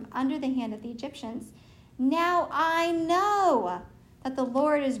people from under the hand of the Egyptians. Now I know that the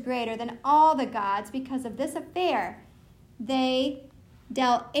Lord is greater than all the gods because of this affair. They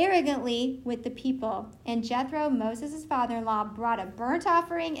dealt arrogantly with the people. And Jethro, Moses' father-in-law, brought a burnt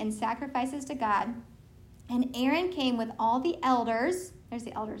offering and sacrifices to God. And Aaron came with all the elders, there's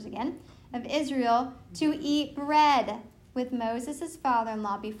the elders again, of Israel to eat bread with Moses'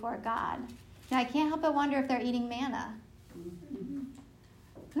 father-in-law before God." Now I can't help but wonder if they're eating manna.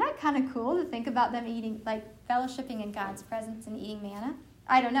 Isn't that kind of cool to think about them eating, like fellowshipping in God's presence and eating manna?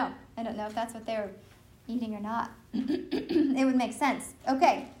 I don't know. I don't know if that's what they were eating or not. It would make sense.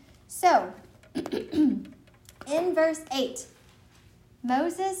 Okay, so in verse 8,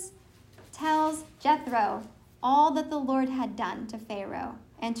 Moses tells Jethro all that the Lord had done to Pharaoh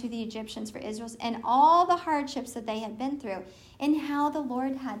and to the Egyptians for Israel, and all the hardships that they had been through, and how the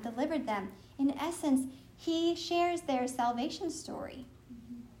Lord had delivered them. In essence, he shares their salvation story.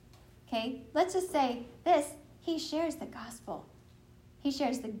 Okay, let's just say this. He shares the gospel. He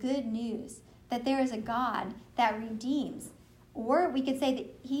shares the good news that there is a God that redeems. Or we could say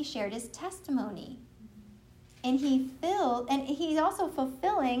that he shared his testimony. And he's also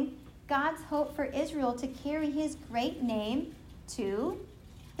fulfilling God's hope for Israel to carry his great name to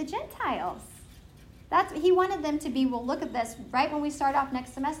the Gentiles. He wanted them to be, we'll look at this right when we start off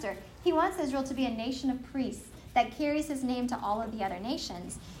next semester. He wants Israel to be a nation of priests that carries his name to all of the other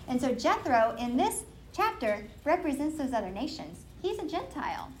nations. And so Jethro, in this chapter, represents those other nations. He's a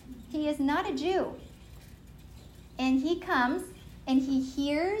Gentile. He is not a Jew. And he comes and he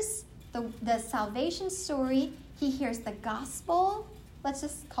hears the salvation story. He hears the gospel. Let's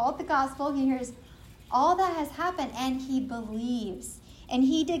just call it the gospel. He hears all that has happened and he believes. And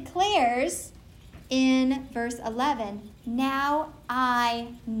he declares in verse 11, now I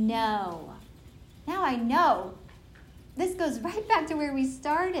know. Now I know. This goes right back to where we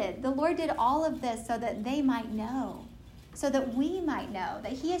started. The Lord did all of this so that they might know, so that we might know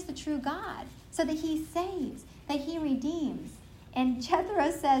that he is the true God, so that he saves, that he redeems. And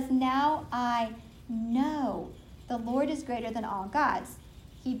Jethro says, now I know the Lord is greater than all gods.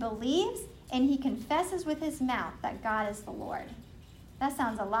 He believes and he confesses with his mouth that God is the Lord. That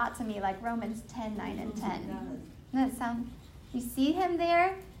sounds a lot to me like Romans 10, 9, and 10. Doesn't that sound? You see him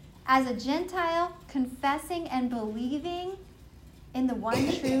there as a Gentile confessing and believing in the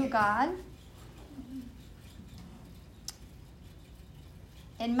one true God.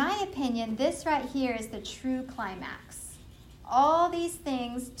 In my opinion, this right here is the true climax. All these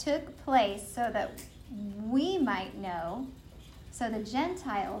things took place so that we might know, so the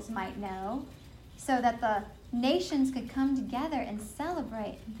Gentiles might know, so that the nations could come together and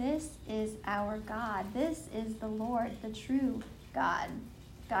celebrate. This is our God. This is the Lord, the true God,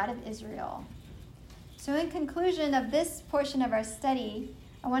 God of Israel. So in conclusion of this portion of our study,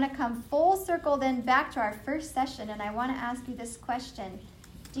 I want to come full circle then back to our first session, and I want to ask you this question.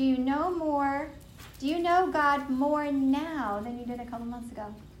 Do you know God more now than you did a couple months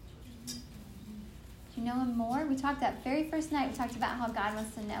ago? Do you know him more? We talked that very first night, we talked about how God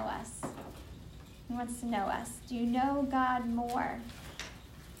wants to know us. He wants to know us. Do you know God more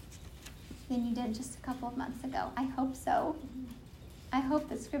than you did just a couple of months ago? I hope so. I hope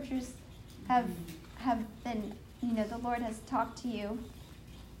the scriptures have been, the Lord has talked to you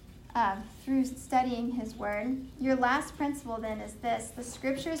through studying his word. Your last principle then is this: the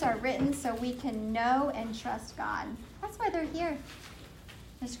scriptures are written so we can know and trust God. That's why they're here.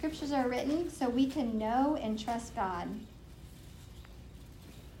 The scriptures are written so we can know and trust God.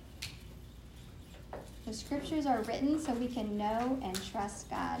 The scriptures are written so we can know and trust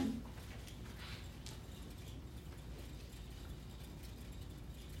God.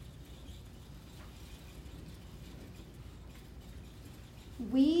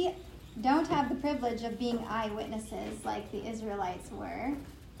 We don't have the privilege of being eyewitnesses like the Israelites were.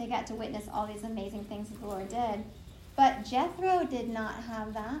 They got to witness all these amazing things that the Lord did. But Jethro did not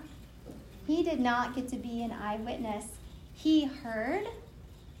have that. He did not get to be an eyewitness. He heard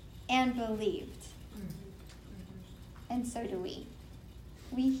and believed. And so do we.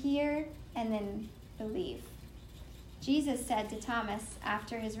 We hear and then believe. Jesus said to Thomas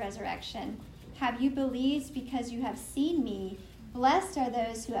after his resurrection, "Have you believed because you have seen me? Blessed are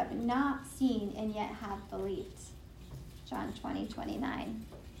those who have not seen and yet have believed." John 20:29.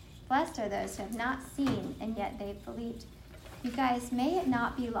 Blessed are those who have not seen and yet they've believed. You guys, may it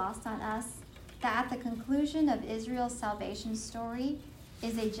not be lost on us that at the conclusion of Israel's salvation story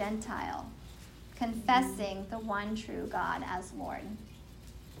is a Gentile confessing the one true God as Lord.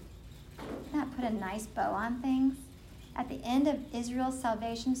 Doesn't that put a nice bow on things? At the end of Israel's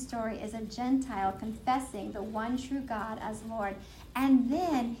salvation story is a Gentile confessing the one true God as Lord, and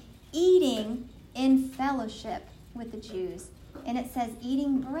then eating in fellowship with the Jews. And it says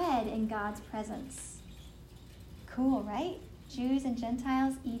eating bread in God's presence. Cool, right? Jews and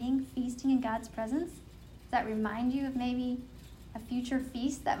Gentiles eating, feasting in God's presence. Does that remind you of maybe a future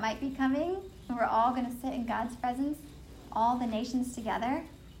feast that might be coming? And we're all going to sit in God's presence, all the nations together.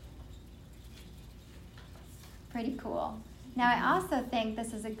 Pretty cool. Now, I also think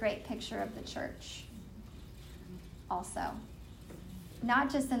this is a great picture of the church. Also.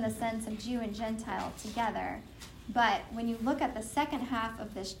 Not just in the sense of Jew and Gentile together, but when you look at the second half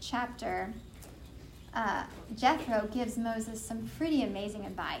of this chapter, Jethro gives Moses some pretty amazing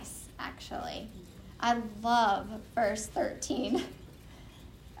advice, actually. I love verse 13.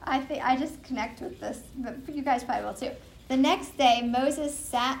 I just connect with this, but you guys probably will too. The next day, Moses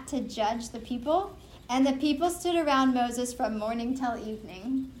sat to judge the people, and the people stood around Moses from morning till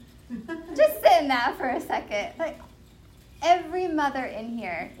evening. Just sit in that for a second. Like, Every mother in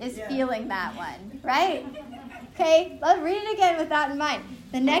here is Yeah. feeling that one, right? Okay, let's read it again with that in mind.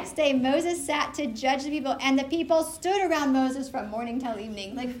 The next day, Moses sat to judge the people, and the people stood around Moses from morning till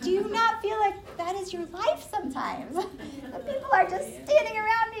evening. Like, do you not feel like that is your life sometimes? The people are just standing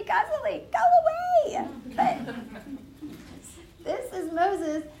around me constantly. Go away! But this is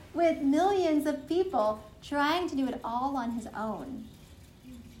Moses with millions of people trying to do it all on his own.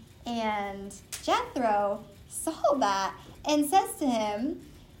 And Jethro saw that and says to him,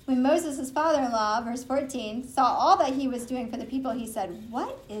 when Moses' father-in-law, verse 14, saw all that he was doing for the people, he said,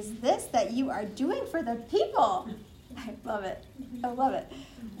 "What is this that you are doing for the people?" I love it. I love it.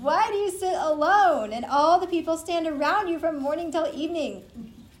 "Why do you sit alone and all the people stand around you from morning till evening?"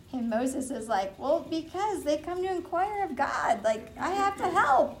 And Moses is like, "Well, because they come to inquire of God. Like, I have to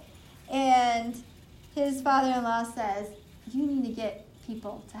help." And his father-in-law says, "You need to get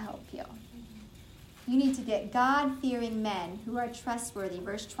people to help you. You need to get God-fearing men who are trustworthy."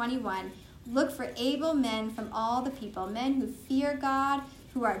 Verse 21, "Look for able men from all the people, men who fear God,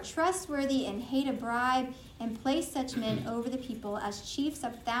 who are trustworthy and hate a bribe, and place such men over the people as chiefs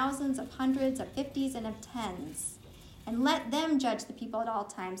of thousands, of hundreds, of fifties, and of tens. And let them judge the people at all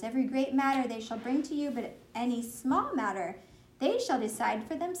times. Every great matter they shall bring to you, but any small matter they shall decide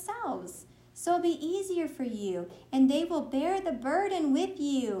for themselves. So it'll be easier for you, and they will bear the burden with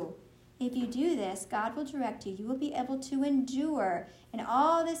you. If you do this, God will direct you. You will be able to endure, and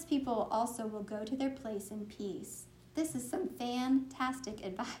all this people also will go to their place in peace." This is some fantastic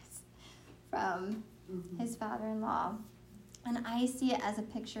advice from his father-in-law. And I see it as a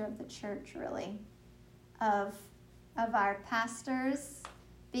picture of the church, really, of our pastors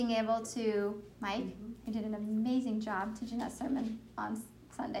being able to, Mike, who did an amazing job teaching that sermon on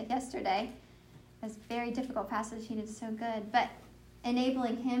Sunday, yesterday. It was a very difficult passage. He did so good. But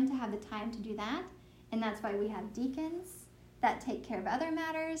enabling him to have the time to do that. And that's why we have deacons that take care of other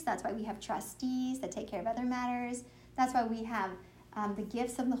matters. That's why we have trustees that take care of other matters. That's why we have the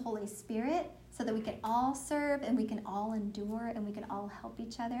gifts of the Holy Spirit, so that we can all serve and we can all endure and we can all help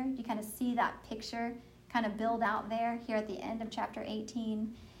each other. You kind of see that picture kind of build out there here at the end of chapter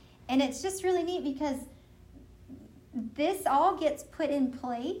 18. And it's just really neat because this all gets put in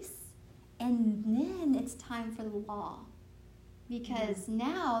place, and then it's time for the law. Because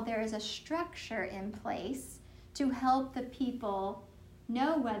now there is a structure in place to help the people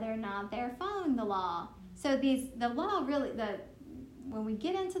know whether or not they're following the law. So the law really, when we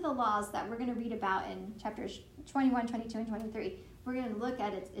get into the laws that we're going to read about in chapters 21, 22, and 23, we're going to look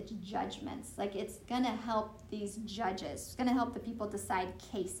at its judgments. Like, it's going to help these judges. It's going to help the people decide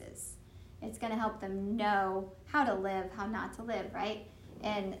cases. It's going to help them know how to live, how not to live, right?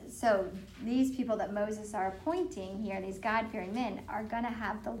 And so these people that Moses are appointing here, these God-fearing men, are going to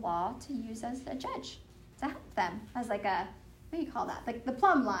have the law to use as a judge, to help them as like a, what do you call that? Like the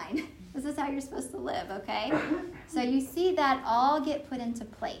plumb line. This is how you're supposed to live, okay? So you see that all get put into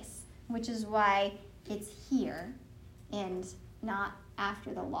place, which is why it's here and not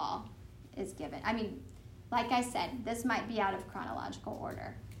after the law is given. I mean, like I said, this might be out of chronological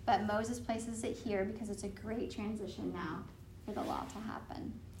order, but Moses places it here because it's a great transition now for the law to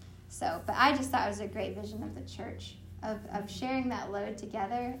happen. So, but I just thought it was a great vision of the church, of sharing that load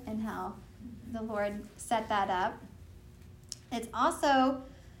together and how the Lord set that up. It's also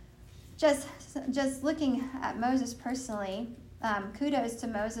just looking at Moses personally, kudos to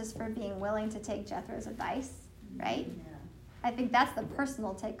Moses for being willing to take Jethro's advice, right? Yeah. I think that's the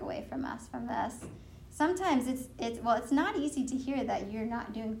personal takeaway from us from this. Sometimes it's not easy to hear that you're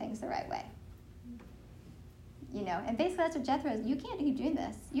not doing things the right way. You know, and basically that's what Jethro is. You can't keep doing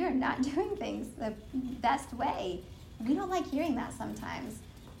this. You're not doing things the best way. We don't like hearing that sometimes.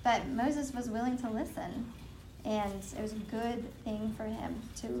 But Moses was willing to listen. And it was a good thing for him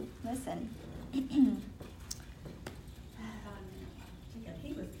to listen. He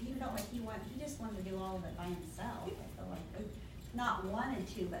felt like he just wanted to do all of it by himself. I felt like not wanted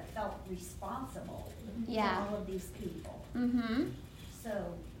to, but felt responsible for all of these people. Mm-hmm.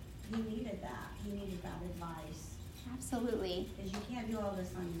 So he needed that. He needed that advice. Absolutely. Because you can't do all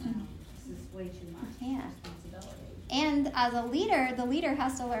this on your own. This is way too much responsibility. And as a leader, the leader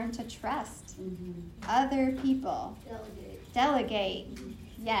has to learn to trust other people. Delegate. Mm-hmm.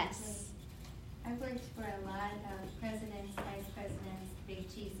 Yes. I've worked for a lot of presidents, vice presidents, big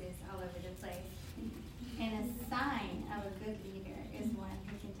cheeses all over the place. And a sign of a good leader is one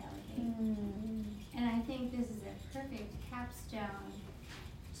who can delegate. And I think this is a perfect capstone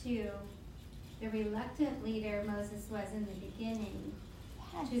to the reluctant leader Moses was in the beginning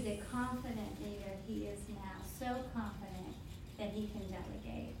to the confident leader he is now. So confident that he can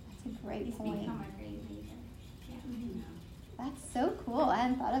delegate. That's a great He's point. become a great leader. Yeah. That's so cool. I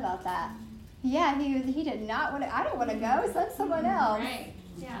hadn't thought about that. Yeah, he did not want to. I don't want to go. Send someone else. Right.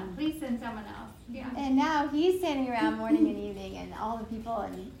 Yeah. Please send someone else. Yeah. And now he's standing around morning and evening, and all the people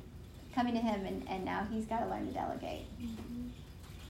and coming to him, and now he's got to learn to delegate.